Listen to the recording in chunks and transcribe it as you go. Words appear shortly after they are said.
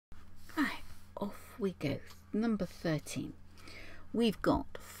we go. Number 13. We've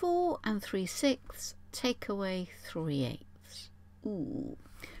got 4 3/6, take away 3/8. Ooh.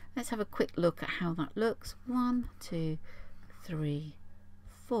 Let's have a quick look at how that looks. 1, 2, 3,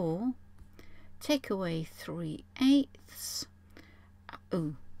 4. Take away 3/8.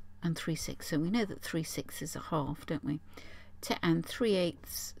 Oh, and 3/6. So we know that 3/6 is a half, don't we? And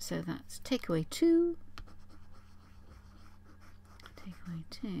 3/8. So that's take away 2. Take away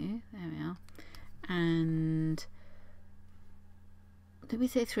 2. There we are. And did we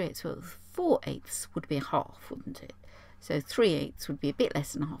say 3/8? Well, 4/8 would be a half, wouldn't it? So 3/8 would be a bit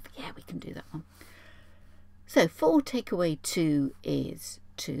less than a half. Yeah, we can do that one. So 4 take away 2 is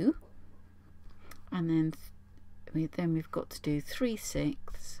 2. And then we've got to do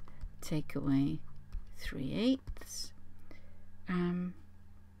 3/6 take away 3/8.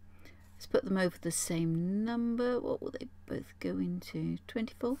 Let's put them over the same number. What will they both go into?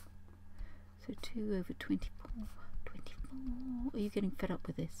 24. So 2 over 24. 24. Are you getting fed up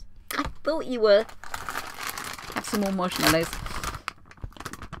with this? I thought you were. Have some more marshmallows.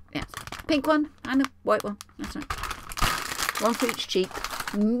 Yes. Pink one and a white one. That's right. One for each cheek.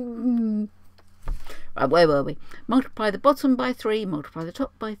 Right, where were we? Multiply the bottom by 3, multiply the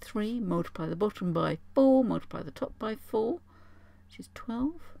top by 3, multiply the bottom by 4, multiply the top by 4, which is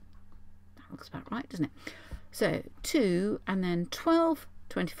 12. That looks about right, doesn't it? So 2 and then 12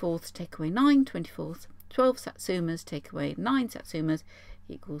 24ths take away 9 24ths. 12 satsumas take away 9 satsumas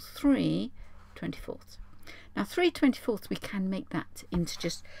equals 3 24ths. Now 3 24ths, we can make that into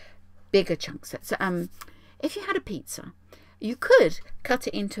just bigger chunks. So, if you had a pizza, you could cut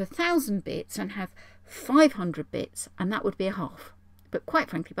it into 1,000 bits and have 500 bits, and that would be a half. But quite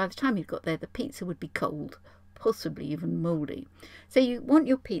frankly, by the time you got there, the pizza would be cold, possibly even mouldy. So you want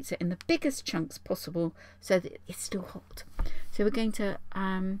your pizza in the biggest chunks possible so that it's still hot. So we're going to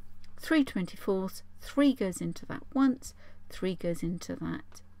 3 24ths, 3 goes into that once, 3 goes into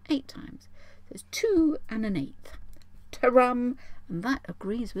that 8 times. So it's 2 and an 1/8. Ta-rum! And that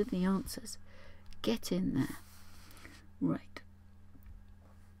agrees with the answers. Get in there. Right.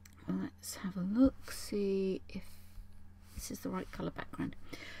 Let's have a look, see if this is the right colour background.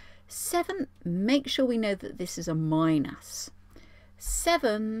 7, make sure we know that this is a minus.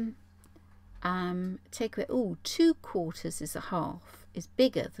 7, take away, 2/4 is a half, is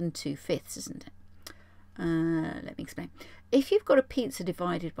bigger than 2/5, isn't it? Let me explain. If you've got a pizza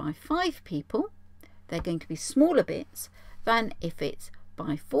divided by 5 people, they're going to be smaller bits than if it's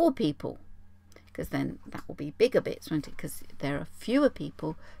by 4 people. Because then that will be bigger bits, won't it? Because there are fewer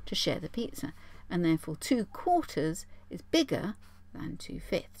people to share the pizza, and therefore 2/4 is bigger than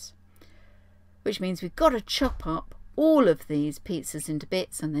 2/5, which means we've got to chop up all of these pizzas into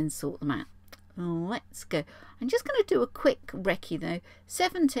bits and then sort them out. Let's go. I'm just going to do a quick recce though.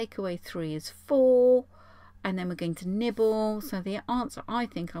 7 take away 3 is 4, and then we're going to nibble. So the answer I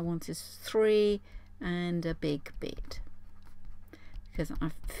think I want is 3 and a big bit, because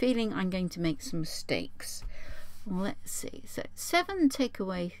I'm feeling I'm going to make some mistakes. Let's see. So 7 take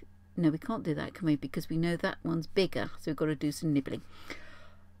away... No, we can't do that, can we? Because we know that one's bigger, so we've got to do some nibbling.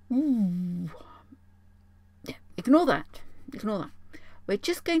 Ooh. Yeah, ignore that. Ignore that. We're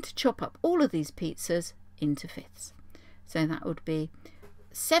just going to chop up all of these pizzas into fifths. So that would be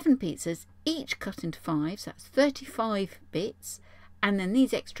 7 pizzas, each cut into 5, so that's 35 bits. And then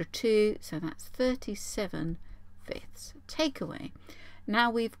these extra 2, so that's 37 fifths. Take away.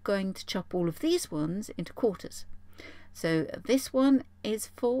 Now we're going to chop all of these ones into quarters. So this one is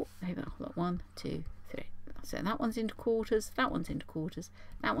 4. Hold on, 1, 2, 3. So that one's into quarters, that one's into quarters,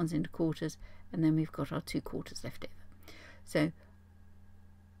 that one's into quarters, and then we've got our 2 quarters left over. So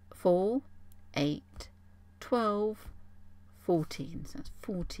 4, 8, 12, 14. So that's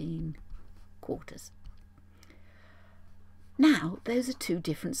 14 quarters. Now, those are 2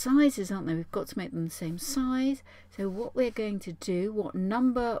 different sizes, aren't they? We've got to make them the same size. So what we're going to do, what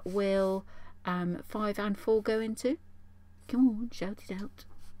number will 5 and 4 go into? Come on, shout it out.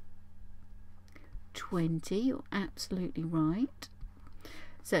 20, you're absolutely right.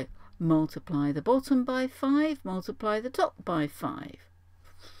 So, multiply the bottom by 5, multiply the top by 5.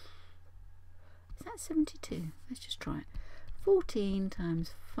 Is that 72? Let's just try it. 14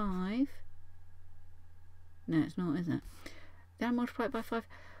 times 5. No, it's not, is it? Did I multiply it by 5?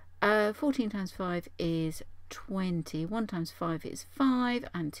 14 times 5 is 20. 1 times 5 is 5,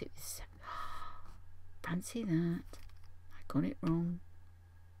 and 2 is 7. Fancy that. I got it wrong.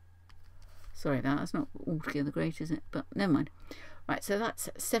 Sorry about that. That's not altogether great, is it? But never mind. Right, so that's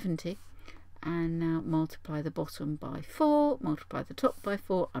 70. And now multiply the bottom by 4. Multiply the top by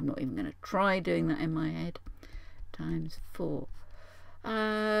 4. I'm not even going to try doing that in my head. Times 4.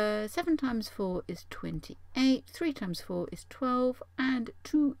 7 times 4 is 28, 3 times 4 is 12, and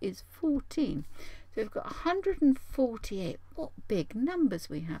 2 is 14. So we've got 148. What big numbers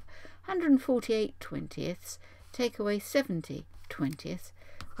we have. 148 20ths, take away 70 20ths.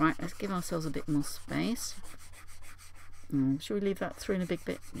 Right, let's give ourselves a bit more space. Should we leave that through in a big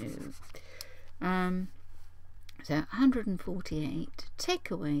bit? No. So 148,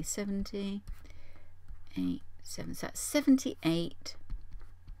 take away 70, 8, 7, so that's 78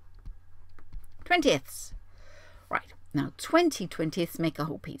 20ths. Right, now 20 20ths make a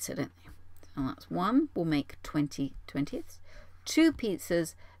whole pizza, don't they? So that's 1 will make 20 20ths. 2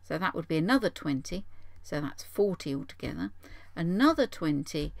 pizzas, so that would be another 20, so that's 40 altogether. Another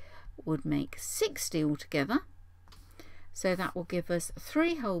 20 would make 60 altogether, so that will give us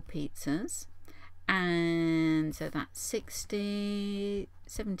 3 whole pizzas, and so that's 60,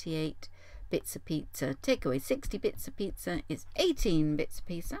 78 bits of pizza. Take away 60 bits of pizza is 18 bits of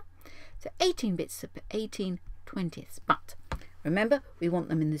pizza, so 18 bits of 18 20ths. But remember, we want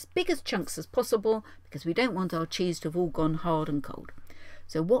them in as big as chunks as possible because we don't want our cheese to have all gone hard and cold.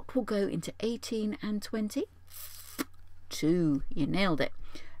 So what will go into 18 and 20? 2. You nailed it.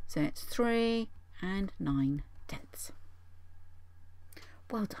 So it's 3 and 9 tenths.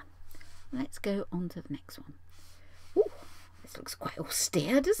 Well done. Let's go on to the next one. Ooh, this looks quite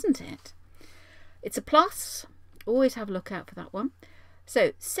austere, doesn't it? It's a plus. Always have a look out for that one.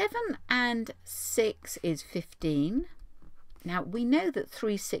 So 7 and 6 is 15. Now we know that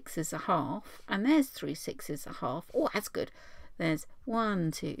 3 6s are half, and there's 3 6s are half. Oh, that's good. There's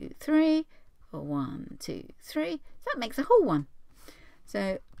 1 2 3, or 1 2 3. So that makes a whole one.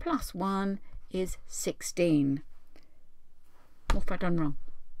 So plus 1 is 16. What have I done wrong?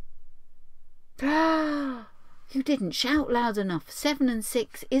 You didn't shout loud enough. 7 and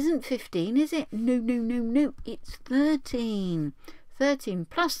 6 isn't 15, is it? No, no, no, no. It's 13. 13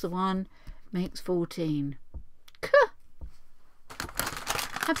 plus the 1 makes 14.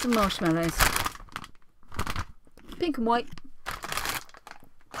 Have some marshmallows. Pink and white.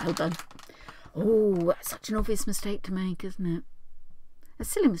 Well done. Oh, that's such an obvious mistake to make, isn't it? A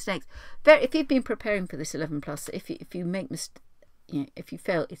silly mistakes. If you've been preparing for this 11 plus, if you make if you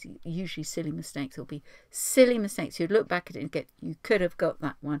fail, it's usually silly mistakes. It'll be silly mistakes. You'd look back at it and get, you could have got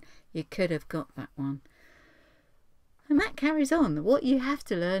that one. You could have got that one. And that carries on. What you have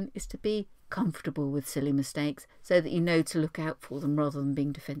to learn is to be comfortable with silly mistakes so that you know to look out for them rather than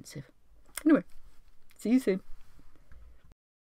being defensive. Anyway, see you soon.